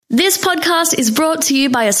This podcast is brought to you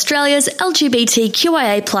by Australia's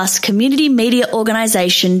LGBTQIA+ community media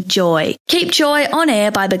organisation, Joy. Keep Joy on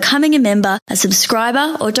air by becoming a member, a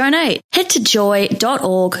subscriber or donate. Head to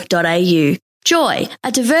joy.org.au. Joy,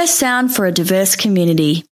 a diverse sound for a diverse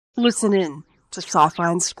community. Listen in to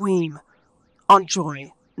Sci-Fi and Scream on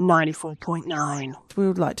Joy 94.9. We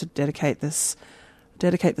would like to dedicate this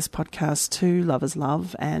podcast to Lovers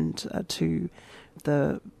Love and to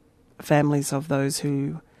the families of those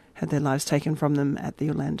who had their lives taken from them at the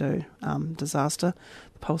Orlando disaster,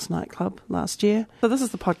 the Pulse nightclub last year. So this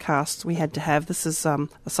is the podcast we had to have. This is a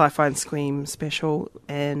Sci-Fi and Scream special,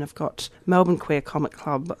 and I've got Melbourne Queer Comic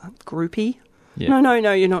Club groupie. Yeah. No,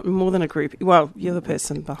 you're not more than a groupie. Well, you're the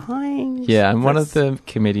person behind. Yeah, I'm one of the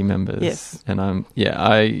committee members. Yes. And I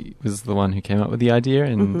was the one who came up with the idea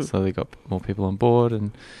and slowly got more people on board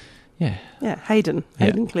and yeah. Yeah, Hayden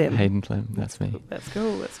Clem. Hayden Clem, that's me. That's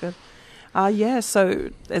cool, that's good. So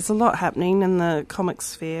there's a lot happening in the comic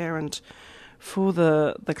sphere and for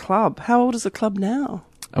the club. How old is the club now?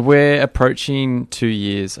 We're approaching 2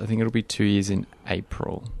 years. I think it'll be 2 years in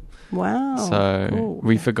April. Wow. So cool.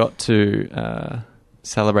 We forgot to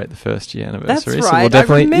celebrate the first year anniversary. That's so right. We'll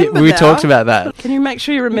definitely, we talked about that. Can you make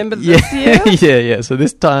sure you remember this year? Yeah. So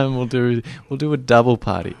this time we'll do a double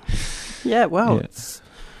party. Yeah, well, it's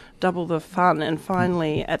double the fun, and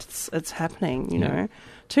finally it's happening, you know.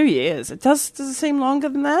 2 years. Does it seem longer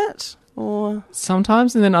than that? Or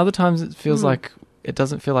sometimes, and then other times it feels like it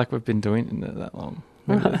doesn't feel like we've been doing it that long.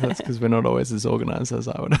 Maybe that's because we're not always as organised as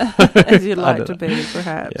I would as you'd like to be,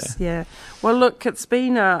 perhaps. Yeah. Well, look, it's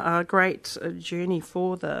been a great journey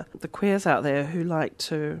for the queers out there who like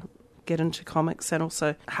to get into comics, and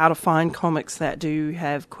also how to find comics that do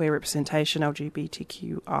have queer representation,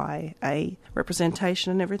 LGBTQIA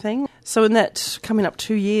representation and everything. So in that coming up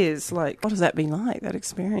 2 years, like, what has that been like, that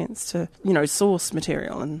experience to, source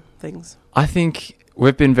material and things? I think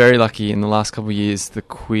we've been very lucky in the last couple of years. The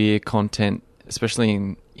queer content, especially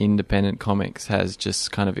in independent comics, has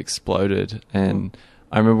just kind of exploded. And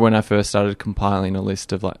I remember when I first started compiling a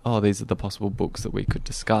list of these are the possible books that we could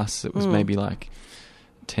discuss. It was maybe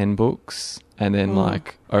 10 books, and then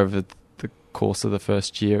over the course of the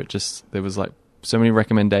first year there was so many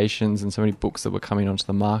recommendations and so many books that were coming onto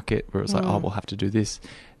the market where it was we'll have to do this,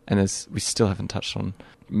 and we still haven't touched on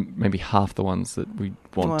maybe half the ones that we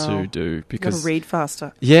want to do, because you gotta read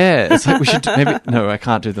faster. Yeah, it's we should I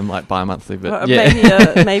can't do them bi-monthly, but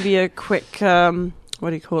maybe a quick what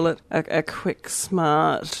do you call it? A quick,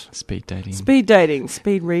 smart... Speed dating,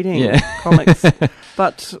 speed reading comics.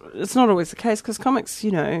 But it's not always the case, because comics,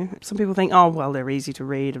 some people think, they're easy to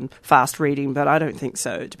read and fast reading, but I don't think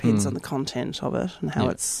so. It depends on the content of it and how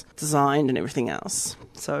it's designed and everything else.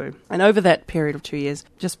 So, and over that period of 2 years,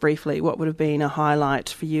 just briefly, what would have been a highlight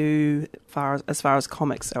for you as far as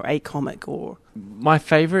comics, or a comic, or...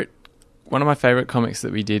 One of my favourite comics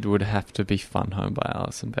that we did would have to be Fun Home by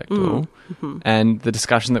Alison Bechdel. And the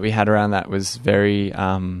discussion that we had around that was very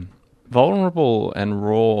vulnerable and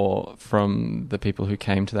raw from the people who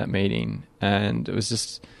came to that meeting. And it was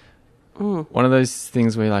just one of those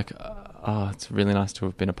things where it's really nice to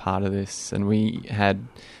have been a part of this. And we had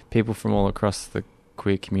people from all across the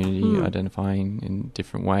queer community identifying in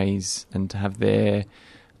different ways, and to have their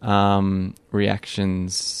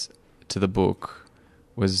reactions to the book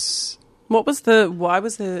was...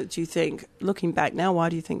 do you think, looking back now, why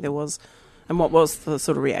do you think there was, and what was the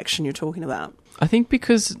sort of reaction you're talking about? I think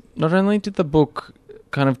because not only did the book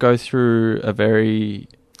kind of go through a very,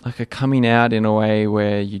 a coming out in a way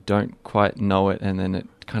where you don't quite know it, and then it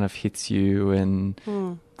kind of hits you, and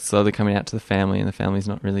slowly coming out to the family, and the family's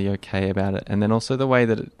not really okay about it. And then also the way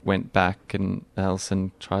that it went back, and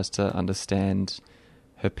Alison tries to understand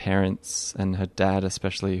her parents and her dad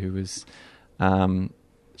especially, who was...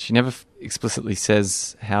 she never explicitly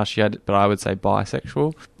says how she had it, but I would say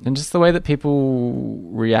bisexual. And just the way that people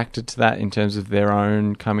reacted to that in terms of their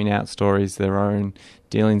own coming out stories, their own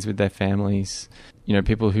dealings with their families,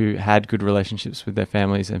 people who had good relationships with their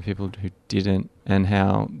families and people who didn't, and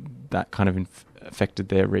how that kind of affected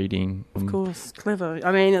their reading. Of course, clever.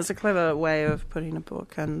 I mean, it's a clever way of putting a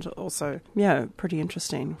book, and also, pretty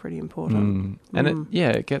interesting, pretty important. And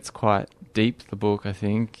it gets quite deep, the book, I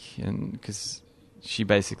think, and because... she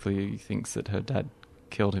basically thinks that her dad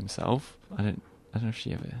killed himself. I don't know if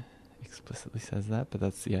she ever explicitly says that, but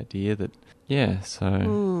that's the idea that...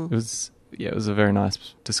 it was a very nice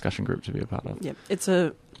discussion group to be a part of. Yeah, it's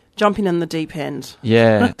a jumping in the deep end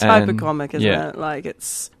type of comic, isn't it?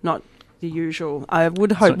 It's not the usual. I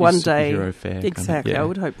would hope one day, fair exactly. I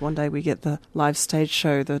would hope one day we get the live stage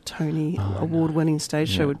show, the Tony award-winning stage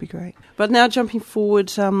show would be great. But now jumping forward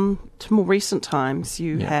to more recent times,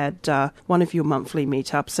 you had one of your monthly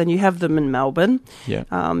meetups, and you have them in Melbourne.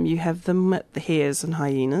 Yeah. You have them at the Hares and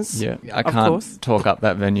Hyenas. Yeah, I can't talk up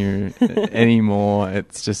that venue anymore.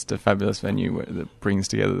 It's just a fabulous venue that brings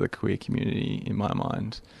together the queer community, in my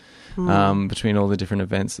mind, between all the different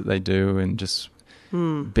events that they do, and just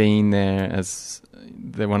being there, as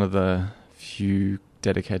they're one of the few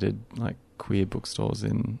dedicated like queer bookstores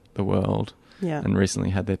in the world. Yeah. And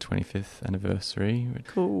recently had their 25th anniversary.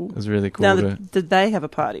 Cool. It was really cool. Now, did they have a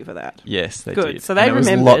party for that? Yes, they Good. did. So they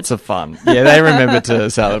remembered. It was lots of fun. Yeah, they remembered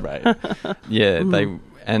to celebrate. Yeah, I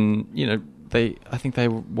think they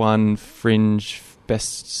won Fringe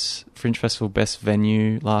Festival Best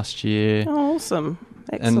Venue last year. Oh, awesome.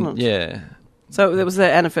 Excellent. And, yeah. So it was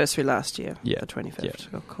their anniversary last year, the 25th. Yeah.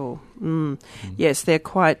 Oh, cool. Yes, they're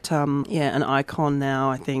quite an icon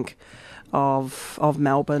now, I think, of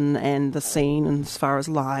Melbourne and the scene, and as far as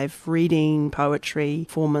live reading, poetry,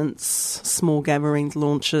 performance, small gatherings,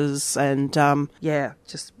 launches, and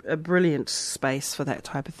just a brilliant space for that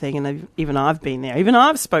type of thing. And even I've been there, even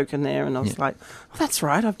I've spoken there, and I was like, oh, that's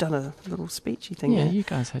right, I've done a little speechy thing there. Yeah, you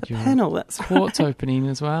guys had your panel, that's Quartz opening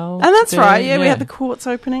as well. And that's right, we had the Quartz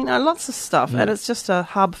opening, lots of stuff, and it's just a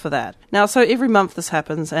hub for that. Now, so every month this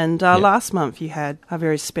happens, and last month you had a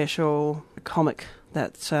very special comic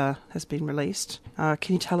that has been released.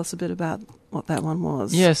 Can you tell us a bit about what that one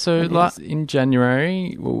was? Yeah, so in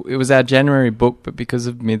January, it was our January book, but because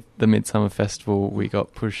of the Midsummer Festival, we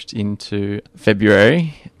got pushed into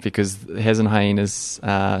February because the Hares and Hyenas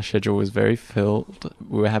schedule was very filled.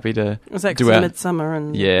 We were happy to was that because of Midsummer?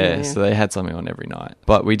 And so they had something on every night.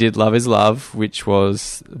 But we did Love is Love, which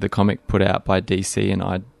was the comic put out by DC and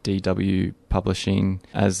IDW Publishing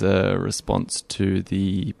as a response to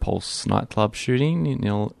the Pulse nightclub shooting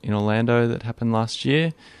in Orlando that happened last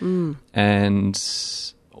year. And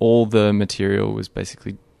all the material was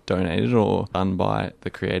basically donated or done by the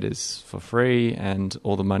creators for free, and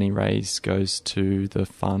all the money raised goes to the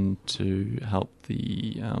fund to help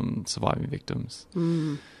the surviving victims.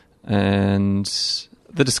 And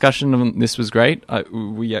the discussion on this was great.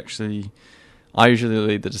 I usually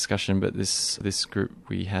lead the discussion, but this group,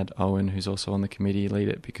 we had Owen, who's also on the committee, lead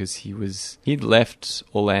it because he'd left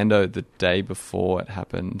Orlando the day before it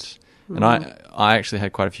happened. And I actually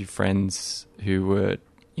had quite a few friends who were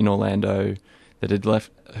in Orlando that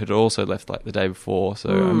had also left like the day before. So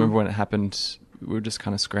I remember when it happened, we were just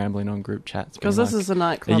kind of scrambling on group chats. Because this is a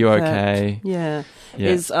nightclub. Are you okay?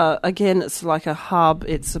 Is again, it's like a hub.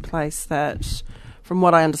 It's a place that, from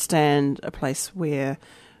what I understand, a place where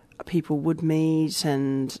people would meet,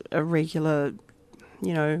 and a regular,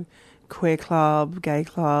 queer club, gay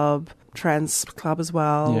club, trans club as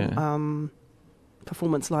well. Yeah.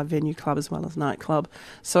 Performance live venue club as well as nightclub.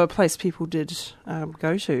 So a place people did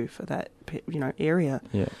go to for that, area.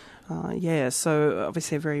 Yeah. So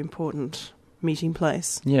obviously a very important meeting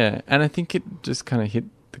place. Yeah, and I think it just kind of hit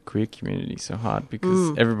the queer community so hard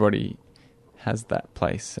because everybody has that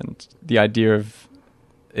place, and the idea of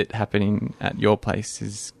it happening at your place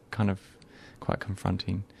is kind of quite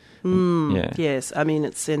confronting. Yes, I mean,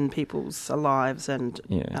 it's in people's lives, and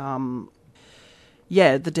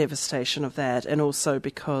the devastation of that, and also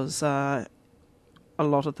because a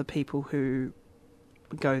lot of the people who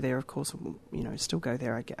go there, of course, still go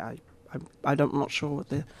there. I'm not sure what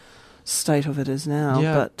the state of it is now,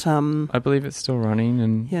 but I believe it's still running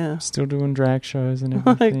and still doing drag shows and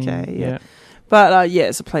everything. Okay, but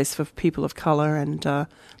it's a place for people of colour and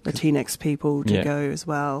Latinx people to go as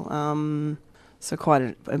well. So quite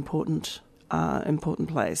an important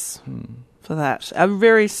place for that.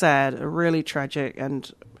 Very sad, really tragic,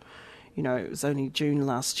 and it was only June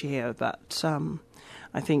last year, but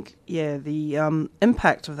I think the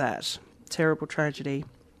impact of that terrible tragedy,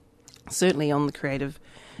 certainly on the creative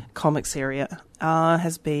comics area,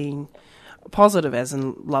 has been positive, as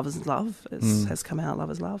in Love is Love has come out. Love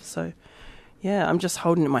is Love. So I'm just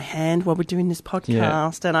holding it in my hand while we're doing this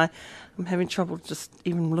podcast, and I'm having trouble just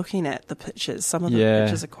even looking at the pictures. Some of the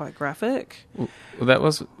pictures are quite graphic. Well, that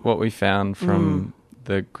was what we found from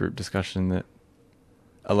the group discussion, that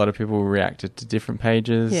a lot of people reacted to different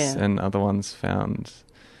pages, and other ones found,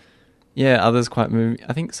 others quite moving.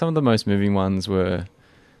 I think some of the most moving ones were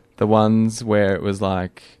the ones where it was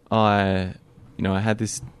like, I had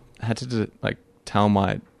to tell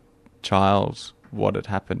my child what had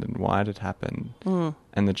happened and why it had happened,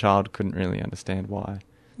 and the child couldn't really understand why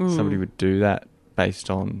somebody would do that based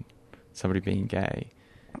on somebody being gay.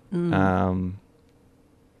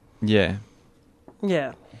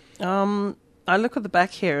 I look at the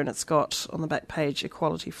back here and it's got on the back page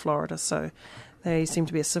Equality Florida, so they seem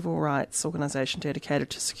to be a civil rights organisation dedicated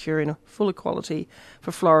to securing full equality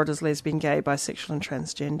for Florida's lesbian, gay, bisexual and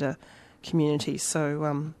transgender community.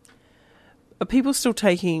 So are people still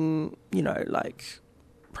taking,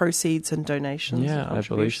 proceeds and donations? Yeah, and I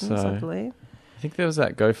believe so. I believe. I think there was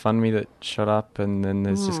that GoFundMe that shot up, and then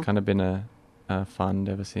there's just kind of been a fund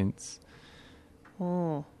ever since.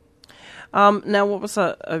 Oh. Now, what was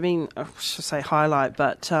I should say highlight,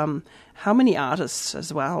 but how many artists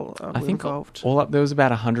as well were involved? All up there was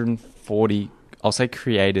about 140, I'll say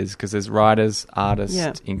creators, because there's writers,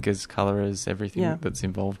 artists, inkers, colourers, everything that's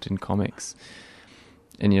involved in comics.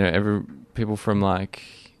 And, people from like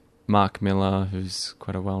Mark Miller, who's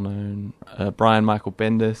quite a well-known, Brian Michael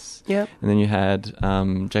Bendis. Yep. And then you had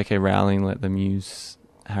J.K. Rowling let them use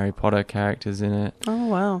Harry Potter characters in it. Oh,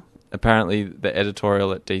 wow. Apparently, the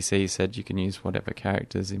editorial at DC said you can use whatever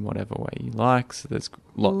characters in whatever way you like. So there's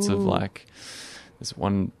lots of there's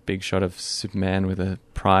one big shot of Superman with a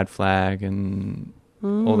pride flag and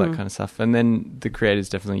all that kind of stuff. And then the creators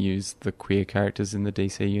definitely used the queer characters in the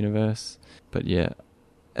DC universe. But yeah.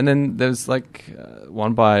 And then there's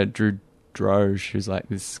one by Drew Droge, who's like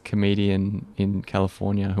this comedian in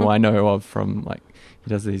California who I know of from he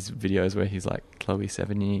does these videos where he's like Chloe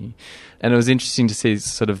Sevigny. And it was interesting to see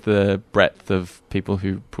sort of the breadth of people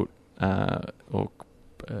who put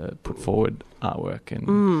forward artwork.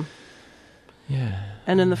 And yeah.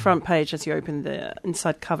 And in the front page, as you open the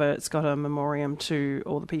inside cover, it's got a memoriam to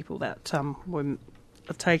all the people that were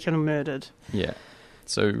taken and murdered. Yeah.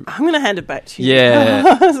 So I'm going to hand it back to you.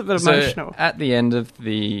 Yeah. It's a bit emotional. At the end of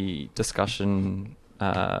the discussion,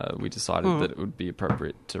 we decided that it would be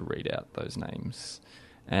appropriate to read out those names.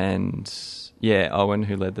 And yeah, Owen,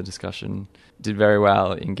 who led the discussion, did very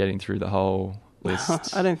well in getting through the whole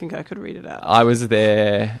list. I don't think I could read it out. I was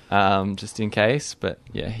there just in case, but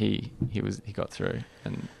yeah, he got through.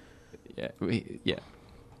 And yeah,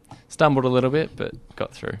 stumbled a little bit, but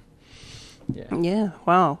got through. Yeah. Yeah,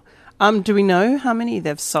 wow. Do we know how many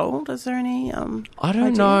they've sold? Is there any I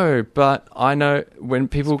don't know, but I know when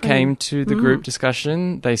people came to the group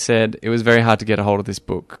discussion, they said it was very hard to get a hold of this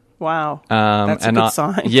book. Wow. That's a good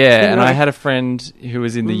sign. Yeah, and I had a friend who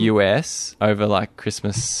was in the US over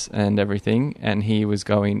Christmas and everything, and he was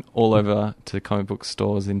going all over to comic book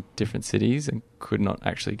stores in different cities and could not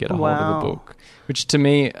actually get a hold of the book. Which to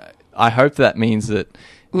me, I hope that means that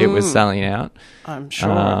it was selling out. I'm sure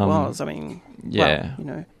it was. I mean, yeah.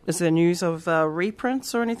 Well, is there news of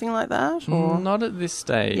reprints or anything like that? Or? Not at this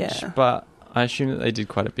stage, but I assume that they did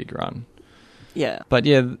quite a big run. Yeah. But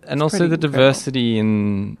yeah, and also the diversity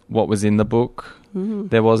in what was in the book.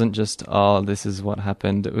 There wasn't just, this is what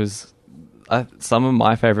happened. It was, some of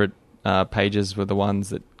my favourite pages were the ones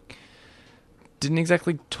that didn't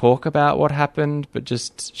exactly talk about what happened, but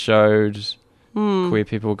just showed queer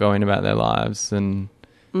people going about their lives and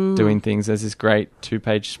doing things. There's this great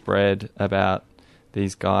 2-page spread about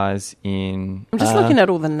these guys in... I'm just looking at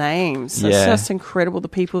all the names. It's just incredible, the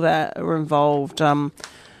people that were involved,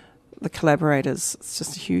 the collaborators. It's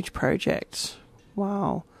just a huge project.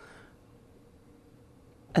 Wow.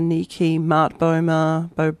 Aniki, Mart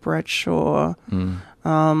Bomer, Bo Bradshaw,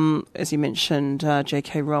 as you mentioned,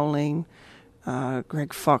 J.K. Rowling,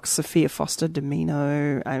 Greg Fox, Sophia Foster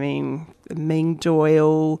Domino, Ming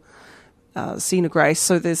Doyle, Sina Grace.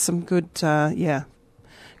 So there's some good,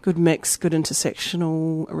 good mix, good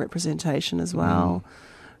intersectional representation as well.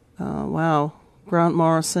 Wow. Grant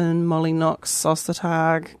Morrison, Molly Knox,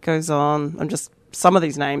 Ostertag, goes on. Some of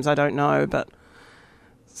these names I don't know, but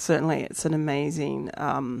certainly it's an amazing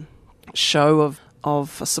show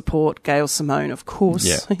of support. Gail Simone, of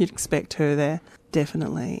course. You'd expect her there.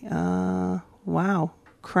 Definitely. Wow.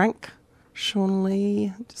 Crank, Sean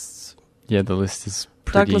Lee. The list is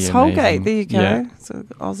pretty Douglas amazing. Holgate, there you go. Yeah. So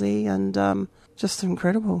Aussie and just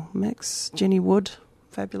incredible mix. Jenny Wood,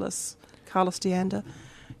 fabulous. Carlos Deander.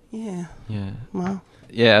 Yeah. Yeah. Wow.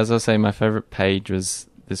 Yeah, as I was saying, my favourite page was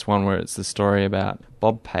this one where it's the story about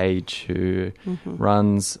Bob Page, who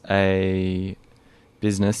runs a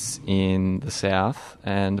business in the South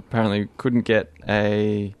and apparently couldn't get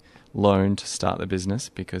a loan to start the business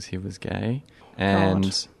because he was gay,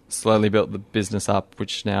 and slowly built the business up,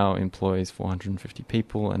 which now employs 450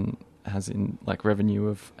 people and has revenue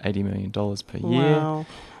of $80 million per year. Wow.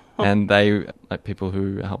 And they people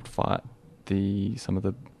who helped fight some of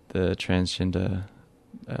the transgender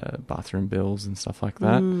bathroom bills and stuff like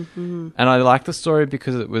that. And I like the story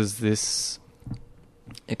because it was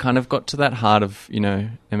it kind of got to that heart of,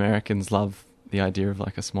 Americans love the idea of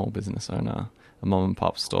a small business owner, a mom and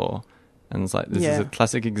pop store. And it's this is a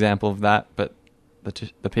classic example of that, but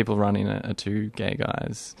the people running it are two gay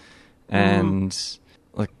guys, and it's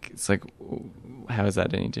like, how is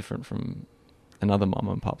that any different from another mom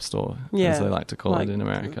and pop store, as they like to call it in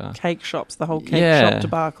America? Cake shops, the whole cake shop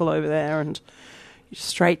debacle over there, and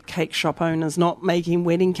straight cake shop owners not making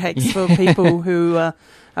wedding cakes for people who are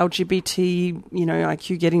LGBT,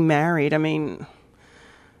 IQ getting married. I mean,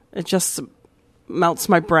 it just melts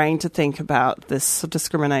my brain to think about this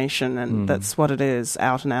discrimination, and that's what it is,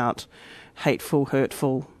 out and out, hateful,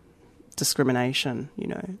 hurtful discrimination,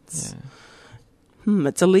 It's,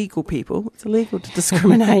 it's illegal, people. It's illegal to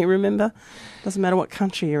discriminate, remember? Doesn't matter what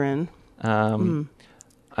country you're in.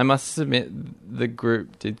 I must admit, the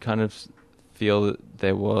group did kind of feel that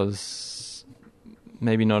there was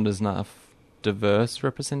maybe not as enough diverse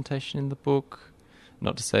representation in the book.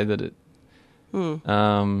 Not to say that it...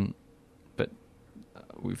 but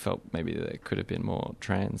we felt maybe there could have been more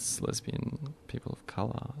trans, lesbian, people of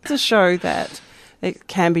colour. It's a show that it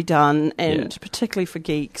can be done, and particularly for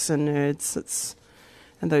geeks and nerds,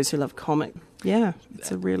 and those who love comic. Yeah,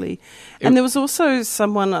 it's a really... And there was also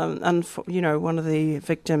someone, one of the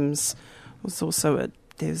victims was also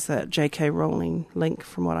there's that J.K. Rowling link,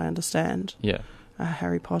 from what I understand. Yeah.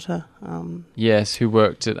 Harry Potter. Yes, who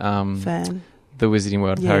worked at fan. The Wizarding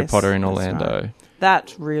World of Harry Potter in Orlando. Right.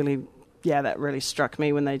 That really struck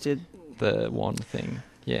me when they did... The wand thing,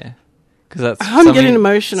 yeah. Cause that's I'm getting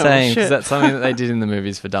emotional. Because that's something that they did in the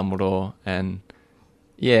movies for Dumbledore, and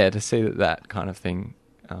to see that kind of thing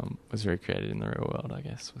was recreated in the real world, I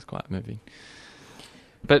guess, was quite moving.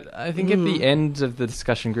 But I think at the end of the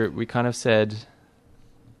discussion group, we kind of said,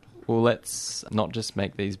 well, let's not just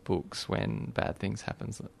make these books when bad things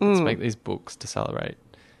happen. Let's make these books to celebrate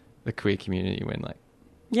the queer community when,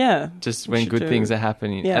 just when good things are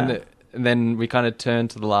happening. Yeah. And then we kind of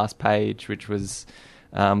turned to the last page, which was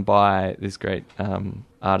by this great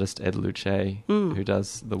artist, Ed Luce, who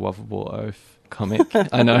does the Woffable Oath comic.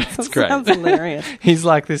 I know, it's great. Sounds hilarious. He's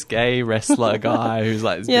like this gay wrestler guy who's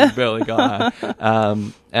like this big burly guy.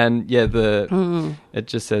 It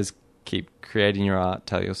just says, keep creating your art,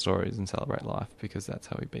 tell your stories, and celebrate life, because that's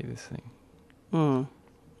how we be this thing.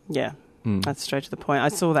 Yeah. That's straight to the point. I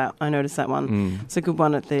saw that. I noticed that one. It's a good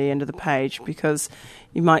one at the end of the page, because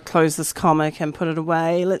you might close this comic and put it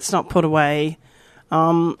away. Let's not put away,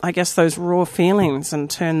 I guess, those raw feelings and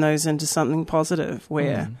turn those into something positive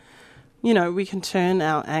where, we can turn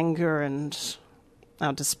our anger and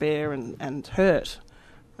our despair and hurt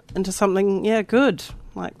into something, good.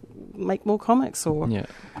 Like, make more comics or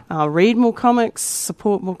read more comics,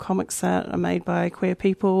 support more comics that are made by queer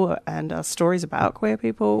people and stories about queer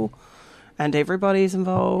people. And everybody's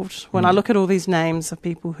involved. When I look at all these names of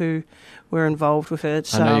people who were involved with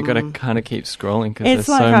it... I know, you've got to kind of keep scrolling, because there's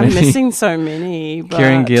like so many. It's like I'm missing so many. But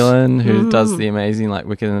Kieran Gillen, who does the amazing,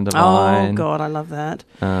 Wicked and Divine. Oh, God, I love that.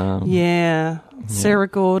 Sarah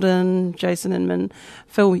Gordon, Jason Inman,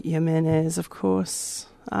 Phil Jimenez, of course.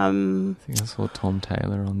 I think I saw Tom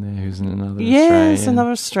Taylor on there, who's another Australian. Yes,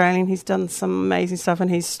 another Australian. He's done some amazing stuff, and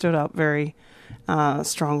he's stood up very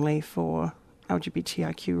strongly for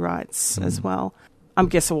LGBTIQ rights as well. I'm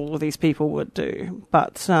guessing all of these people would do,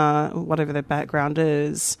 but whatever their background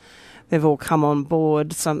is, they've all come on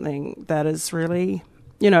board something that is really,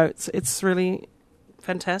 it's really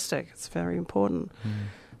fantastic. It's very important.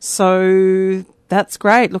 So that's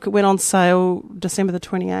great. Look, it went on sale December the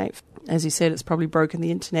 28th. As you said, it's probably broken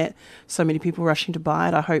the internet. So many people rushing to buy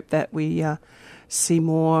it. I hope that we see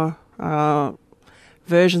more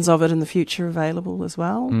versions of it in the future available as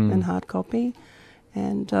well in hard copy,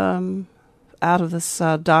 and out of this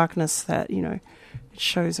darkness that it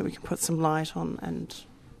shows that we can put some light on and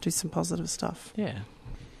do some positive stuff.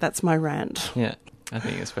 That's my rant. I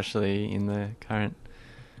think especially in the current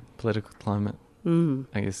political climate,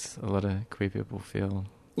 I guess a lot of queer people feel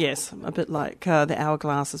a bit like the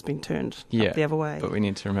hourglass has been turned up the other way, but we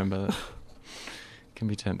need to remember that it can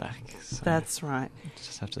be turned back. So that's right.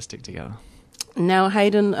 Just have to stick together. Now,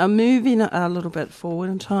 Hayden, moving a little bit forward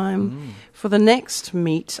in time for the next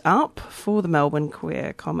meet up for the Melbourne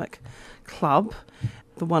Queer Comic Club,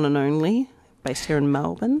 the one and only, based here in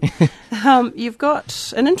Melbourne. You've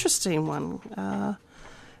got an interesting one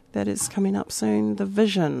that is coming up soon, The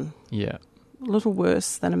Vision. Little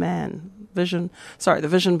Worse Than a Man. The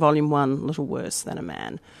Vision Volume 1, Little Worse Than a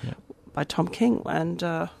Man, by Tom King.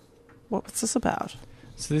 And what's this about?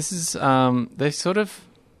 So this is, The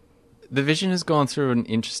Vision has gone through an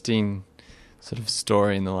interesting sort of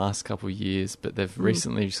story in the last couple of years, but they've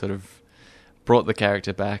recently sort of brought the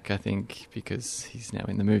character back, I think, because he's now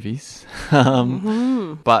in the movies.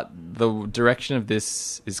 But the direction of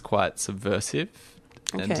this is quite subversive.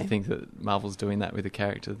 And to think that Marvel's doing that with a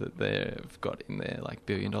character that they've got in their like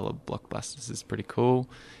billion-dollar blockbusters is pretty cool.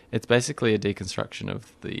 It's basically a deconstruction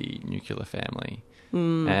of the nuclear family,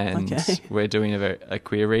 and we're doing a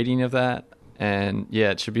queer reading of that. And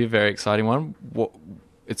yeah, it should be a very exciting one.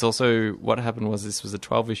 It's also what happened was this was a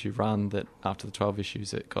 12-issue run that after the 12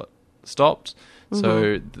 issues it got stopped.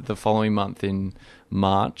 So the following month in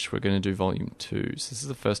March we're going to do volume 2. So this is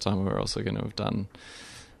the first time we're also going to have done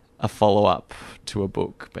a follow-up to a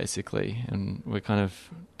book, basically, and we're kind of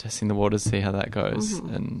testing the waters, see how that goes.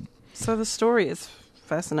 And so the story is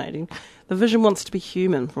fascinating. The Vision wants to be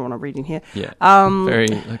human, from what I'm reading here. Yeah, very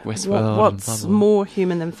like Westworld. What's more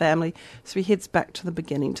human than family? So he heads back to the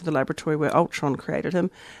beginning, to the laboratory where Ultron created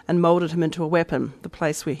him and moulded him into a weapon, the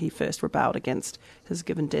place where he first rebelled against his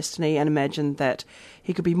given destiny and imagined that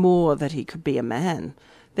he could be more, that he could be a man.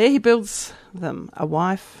 There he builds them a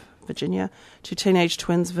wife, Virginia, 2 teenage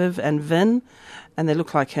twins, Viv and Vin, and they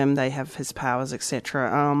look like him, they have his powers,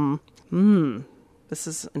 etc. This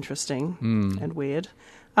is interesting and weird.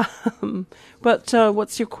 But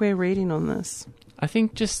what's your queer reading on this? I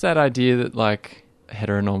think just that idea that like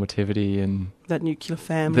heteronormativity and that nuclear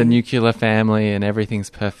family and everything's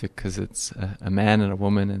perfect because it's a man and a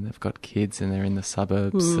woman and they've got kids and they're in the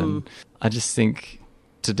suburbs. And I just think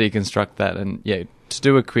to deconstruct that and to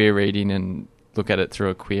do a queer reading and look at it through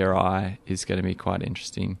a queer eye is going to be quite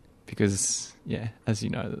interesting because, as you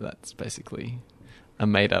know, that's basically a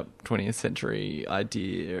made-up 20th century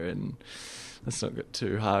idea, and let's not get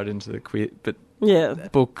too hard into the queer, but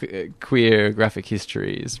book queer graphic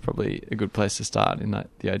history is probably a good place to start in that,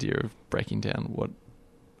 the idea of breaking down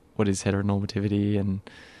what is heteronormativity, and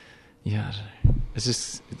it's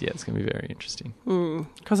just it's going to be very interesting.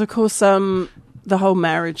 Because of course the whole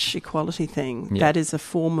marriage equality thing, that is a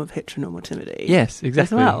form of heteronormativity. Yes,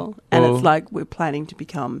 exactly. As well. And it's like we're planning to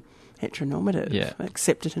become heteronormative,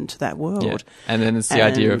 accepted into that world. Yeah. And then it's the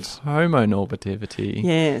idea of homonormativity.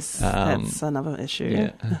 Yes, that's another issue.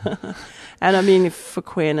 Yeah. And I mean, for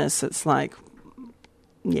queerness, it's like,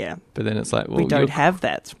 but then it's like, well, we don't have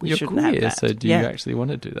that. We shouldn't queer, have that. So do you actually want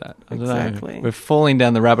to do that? I don't exactly. know. We're falling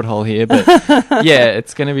down the rabbit hole here, but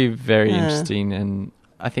it's going to be very interesting. And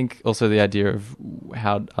I think also the idea of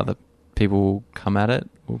how other people come at it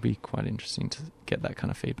will be quite interesting to get that kind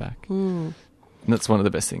of feedback. And that's one of the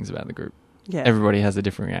best things about the group. Yeah, everybody has a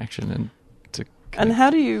different reaction, and how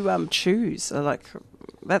do you choose? Like,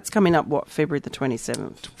 that's coming up. What, February the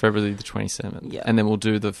 27th? February the 27th. Yeah, and then we'll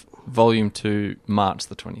do the volume 2 March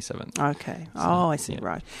the 27th. Okay. So, I see. Yeah.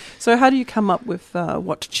 Right. So how do you come up with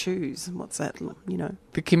what to choose? What's that?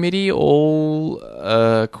 The committee all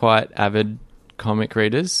quite avid comic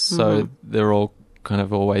readers, so they're all kind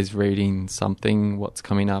of always reading something, what's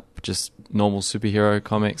coming up, just normal superhero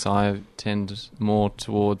comics. I tend more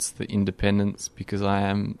towards the independents because I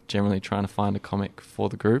am generally trying to find a comic for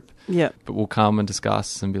the group. Yeah. But we'll come and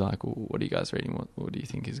discuss and be like, well, what are you guys reading? What do you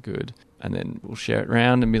think is good? And then we'll share it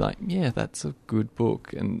around and be like, yeah, that's a good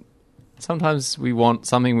book. And sometimes we want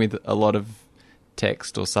something with a lot of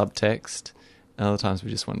text or subtext. And other times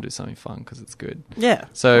we just want to do something fun because it's good. Yeah.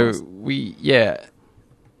 So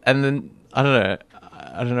and then I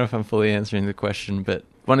don't know if I'm fully answering the question, but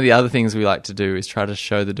one of the other things we like to do is try to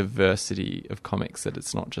show the diversity of comics, that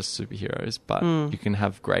it's not just superheroes, but you can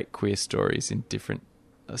have great queer stories in different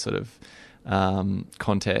sort of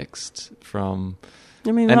context, from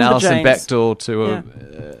an Alison Bechdel to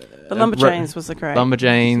the Lumberjanes was a great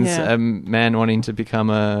Lumberjanes, a man wanting to become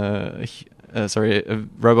a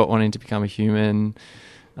robot wanting to become a human,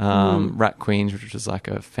 Rat Queens, which was like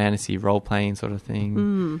a fantasy role-playing sort of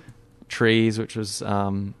thing, Trees, which was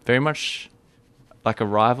very much like a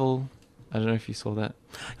rival. I don't know if you saw that.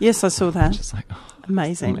 Yes, I saw that. Just like,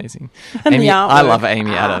 amazing. And I love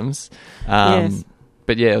Amy Adams. Yes.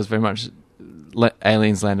 But yeah, it was very much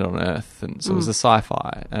aliens landed on Earth, and so it was a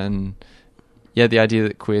sci-fi. And yeah, the idea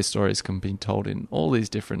that queer stories can be told in all these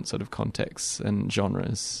different sort of contexts and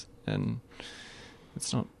genres, and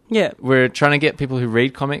it's not. Yeah, we're trying to get people who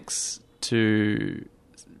read comics to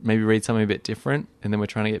maybe read something a bit different, and then we're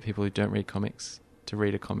trying to get people who don't read comics to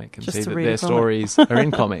read a comic and see that their stories are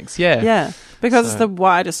in comics. Yeah. Yeah, because the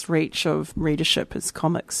widest reach of readership is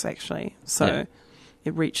comics, actually. So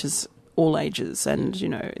it reaches all ages, and,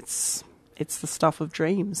 it's the stuff of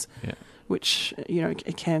dreams, which,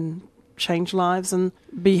 it can change lives and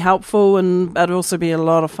be helpful, and it'd also be a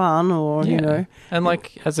lot of fun, or, And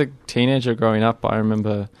like, as a teenager growing up, I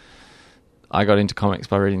remember I got into comics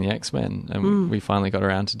by reading the X-Men, and we finally got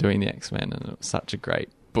around to doing the X-Men, and it was such a great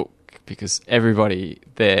book because everybody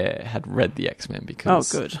there had read the X-Men, because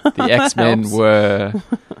the X-Men were,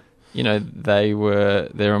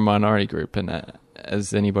 they're a minority group, and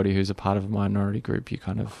as anybody who's a part of a minority group, you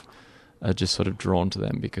kind of are just sort of drawn to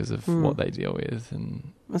them because of what they deal with.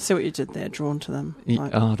 And I see what you did there, drawn to them.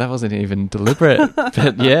 That wasn't even deliberate.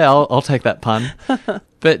 But yeah, I'll take that pun.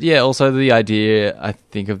 But yeah, also the idea, I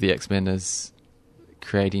think, of the X-Men as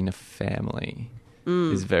creating a family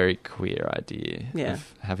is a very queer idea. Yeah.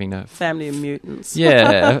 Of having a family of mutants.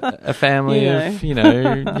 Yeah, a family of,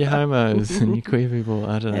 your homos and your queer people.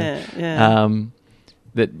 I don't know. Yeah.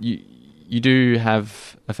 That you do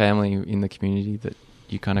have a family in the community that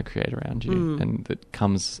you kind of create around you and that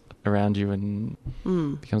comes around you and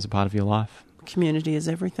becomes a part of your life. Community is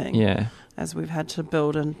everything. Yeah. As we've had to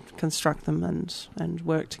build and construct them and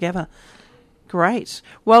work together. Great.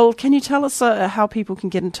 Well, can you tell us how people can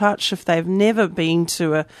get in touch if they've never been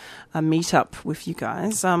to a meetup with you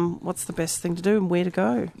guys? What's the best thing to do and where to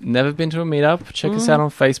go? Never been to a meetup? Check us out on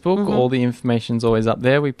Facebook. Mm-hmm. All the information's always up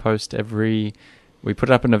there. We put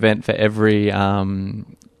up an event for every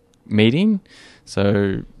meeting.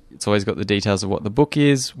 So it's always got the details of what the book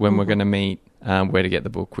is, when we're going to meet, where to get the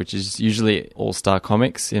book, which is usually All Star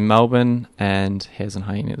Comics in Melbourne, and Hares and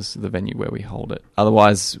Hyenas, the venue where we hold it.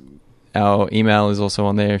 Otherwise, our email is also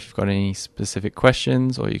on there if you've got any specific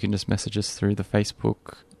questions, or you can just message us through the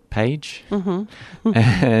Facebook page. Mm-hmm.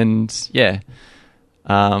 And yeah,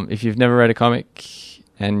 if you've never read a comic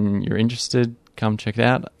and you're interested, come check it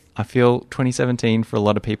out. I feel 2017 for a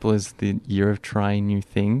lot of people is the year of trying new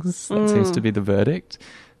things. That seems to be the verdict.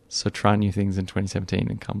 So try new things in 2017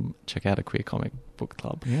 and come check out a queer comic book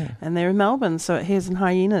club. Yeah. And they're in Melbourne, so at Hares and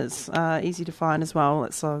Hyenas. Easy to find as well.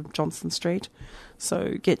 It's Johnston Street.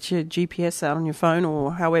 So get your GPS out on your phone,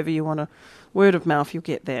 or however you want to, word of mouth, you'll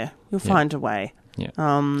get there. You'll find a way. Yeah.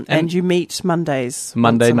 And you meet Mondays.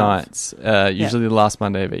 Monday nights, usually the last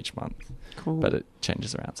Monday of each month. Cool. But it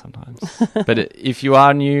changes around sometimes. But if you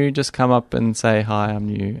are new, just come up and say, hi, I'm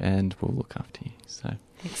new, and we'll look after you. So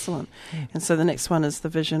excellent. And so the next one is The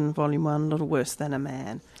Vision, Volume 1, Little Worse Than a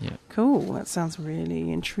Man. Yeah. Cool. That sounds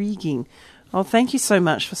really intriguing. Well, thank you so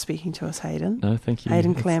much for speaking to us, Hayden. No, thank you.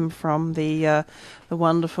 Hayden Clem from the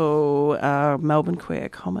wonderful Melbourne Queer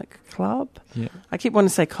Comic Club. Yeah. I keep wanting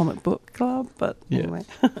to say Comic Book Club, but anyway.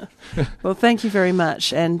 Well, thank you very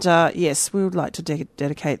much. And yes, we would like to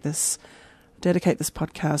dedicate this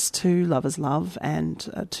podcast to Lovers Love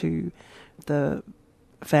and to the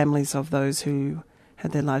families of those who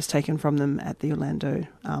had their lives taken from them at the Orlando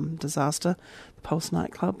disaster, the Pulse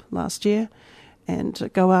nightclub last year.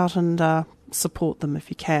 And go out and support them if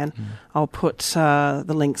you can. I'll put the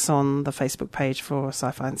links on the Facebook page for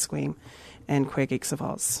Sci-Fi and Scream and Queer Geeks of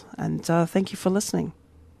Oz. And thank you for listening.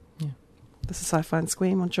 Yeah. This is Sci-Fi and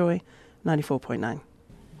Scream on Joy 94.9.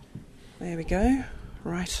 There we go.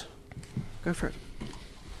 Right. Go for it.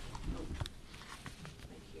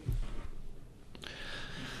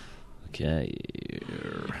 Okay.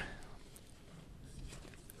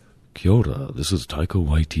 Kia ora, this is Taika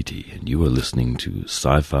Waititi, and you are listening to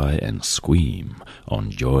Sci-Fi and Scream on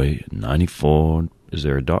Joy 94... Is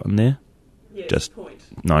there a dot in there? Yes, just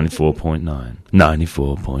 94.9.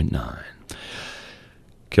 94.9.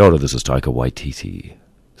 Kia ora, this is Taika Waititi,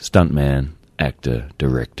 stuntman, actor,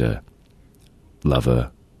 director, lover,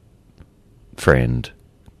 friend,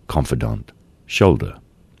 confidant, shoulder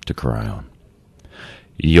to cry on.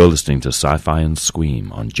 You're listening to Sci-Fi and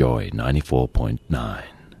Scream on Joy 94.9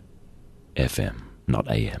 FM, not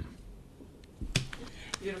AM.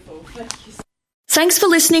 Beautiful. Thank you. Thanks for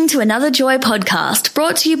listening to another Joy podcast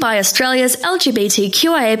brought to you by Australia's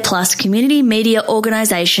LGBTQIA+ community media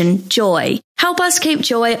organisation, Joy. Help us keep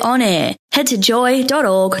Joy on air. Head to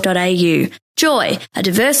joy.org.au. Joy, a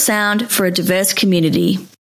diverse sound for a diverse community.